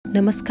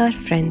Namaskar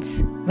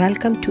friends,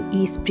 welcome to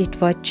eSpirit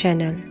Word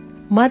channel.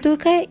 Maa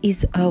Durga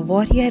is a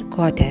warrior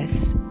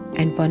goddess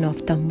and one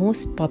of the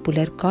most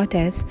popular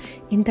goddess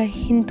in the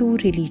Hindu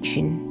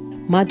religion.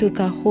 Maa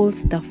Durga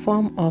holds the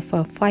form of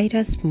a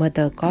fierce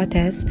mother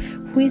goddess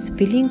who is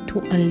willing to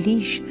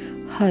unleash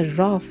her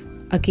wrath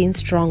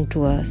against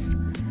wrongdoers,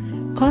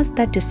 cause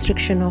the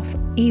destruction of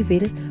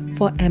evil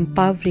for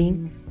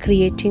empowering,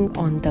 creating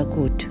on the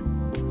good.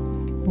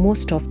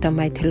 Most of the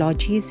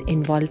mythologies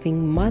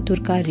involving Maa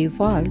Durga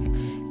revolve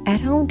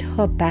around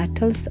her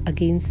battles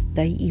against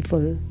the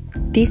evil.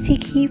 DESI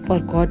GHEE for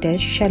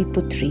goddess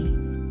SHAILPUTRI.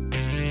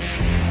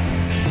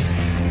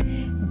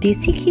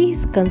 DESI GHEE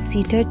is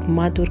considered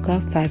Maa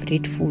Durga's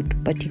favorite food,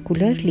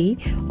 particularly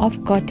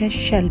of goddess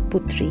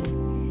SHAILPUTRI.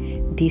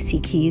 DESI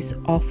GHEE is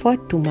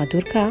offered to Maa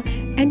Durga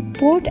and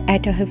poured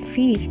at her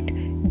feet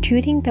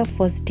during the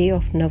first day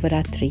of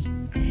Navratri.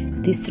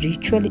 This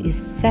ritual is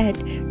said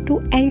to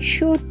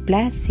ensure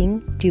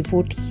blessing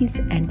devotees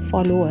and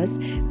followers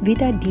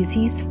with a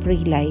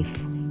disease-free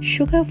life.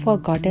 Sugar for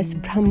goddess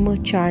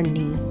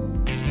BRAHMACHARINI.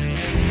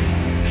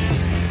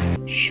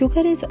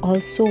 Sugar is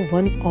also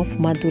one of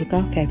Maa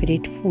Durga's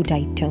favorite food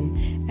item,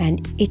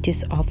 and it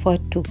is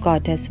offered to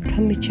goddess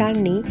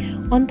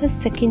BRAHMACHARINI on the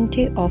second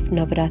day of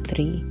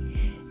Navratri.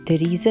 The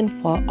reason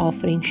for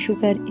offering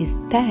sugar is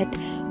that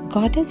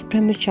goddess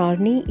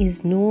BRAHMACHARINI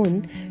is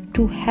known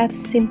to have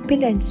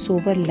simple and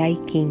sober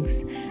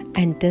likings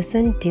and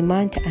doesn't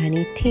demand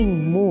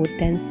anything more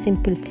than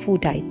simple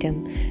food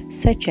items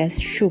such as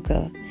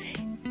sugar.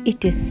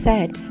 It is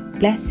said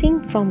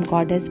blessing from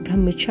goddess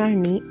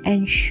BRAHMACHARINI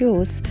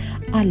ensures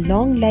a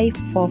long life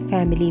for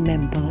family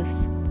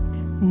members.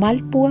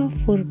 MALPUA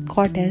for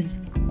goddess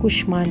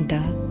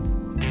KUSHMANDA.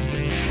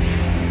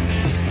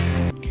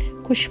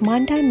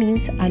 KUSHMANDA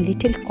means a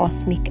little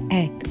cosmic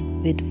egg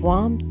with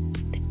warmth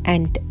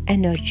and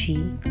energy,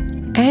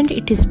 and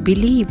it is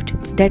believed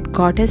that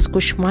goddess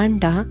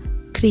KUSHMANDA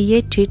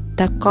created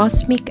the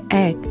cosmic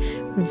egg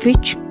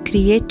which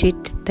created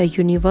the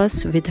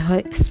universe with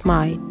her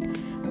smile.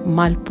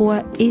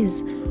 MALPUA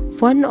is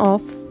one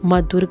of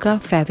Maa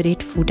Durga's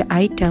favorite food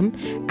item,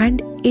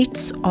 and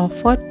it's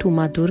offered to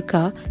Maa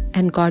Durga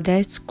and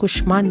goddess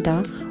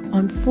KUSHMANDA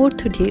on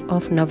fourth day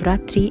of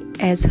Navratri,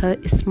 as her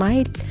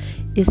smile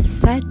is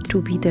said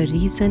to be the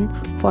reason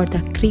for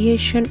the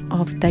creation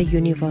of the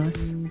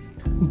universe.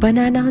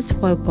 Bananas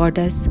for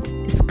goddess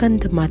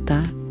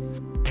SKANDAMATA.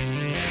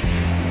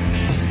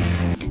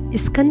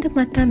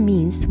 SKANDAMATA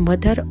means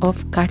mother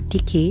of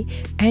Kartikeya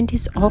and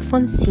is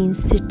often seen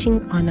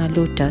sitting on a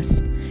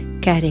lotus,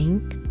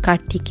 carrying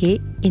Kartikeya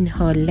in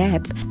her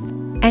lap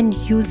and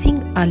using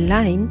a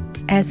lion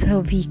as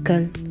her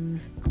vehicle.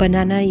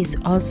 Banana is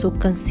also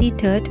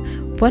considered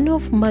one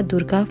of Maa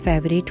Durga's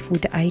favorite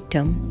food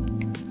item,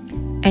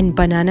 and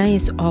banana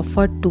is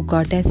offered to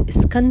goddess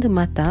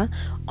SKANDAMATA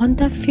on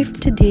the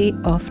fifth day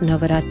of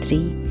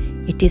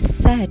Navratri. It is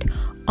said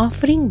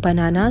offering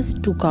bananas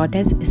to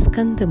goddess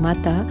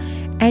SKANDAMATA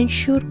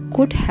ensure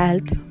good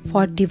health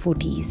for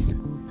devotees.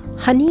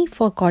 Honey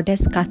for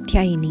goddess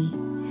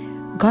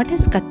KATYAYANI.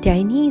 Goddess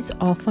KATYAYANI is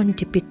often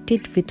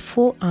depicted with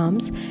 4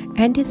 arms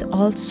and is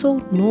also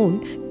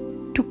known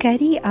to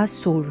carry a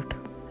sword,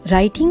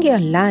 riding a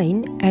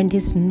lion, and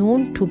is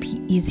known to be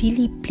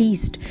easily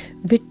pleased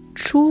with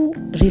true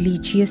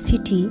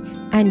religiosity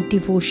and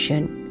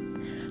devotion.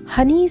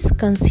 Honey is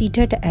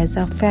considered as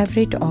a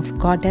favorite of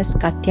goddess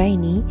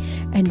KATYAYANI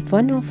and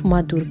one of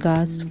Maa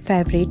Durga's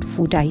favorite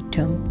food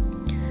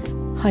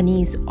item.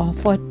 Honey is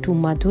offered to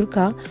Maa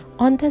Durga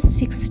on the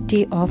 6th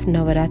day of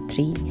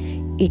Navratri.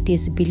 It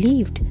is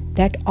believed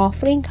that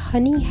offering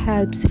honey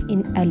helps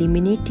in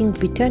eliminating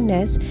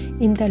bitterness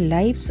in the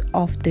lives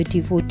of the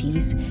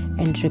devotees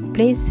and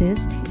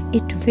replaces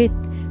it with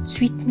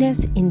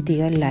sweetness in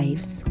their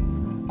lives.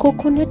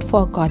 Coconut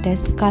for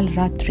goddess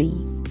KAALRATRI.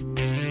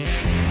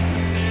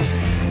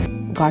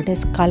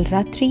 Goddess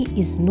KAALRATRI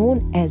is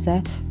known as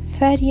a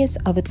furious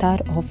avatar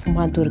of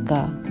Maa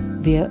Durga,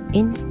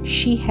 wherein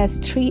she has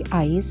 3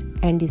 eyes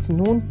and is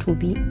known to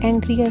be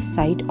angrier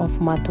side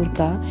of Maa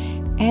Durga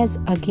as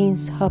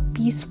against her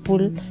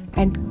peaceful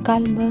and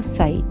calmer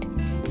side.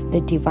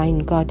 The divine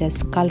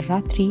goddess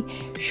KAALRATRI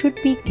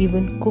should be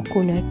given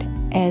coconut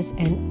as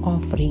an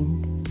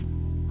offering.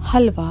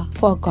 HALWA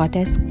for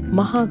goddess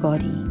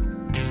MAHA.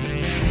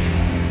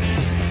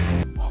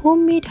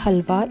 Homemade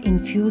halwa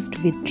infused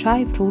with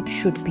dry fruit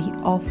should be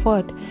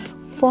offered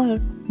for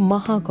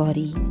MAHA.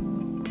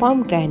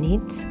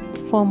 Pomegranates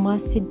for Maa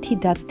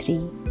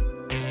SIDDHIDHATRI.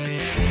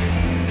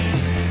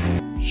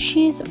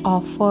 She is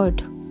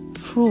offered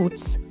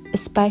fruits,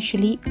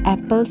 especially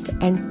apples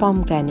and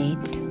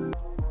pomegranate.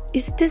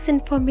 Is this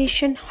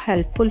information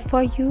helpful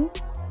for you?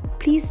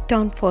 Please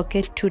don't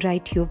forget to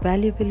write your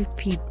valuable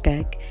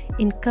feedback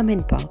in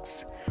comment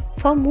box.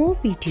 For more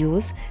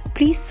videos,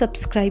 please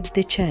subscribe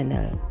the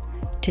channel.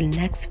 Till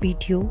next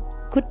video,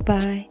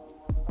 goodbye.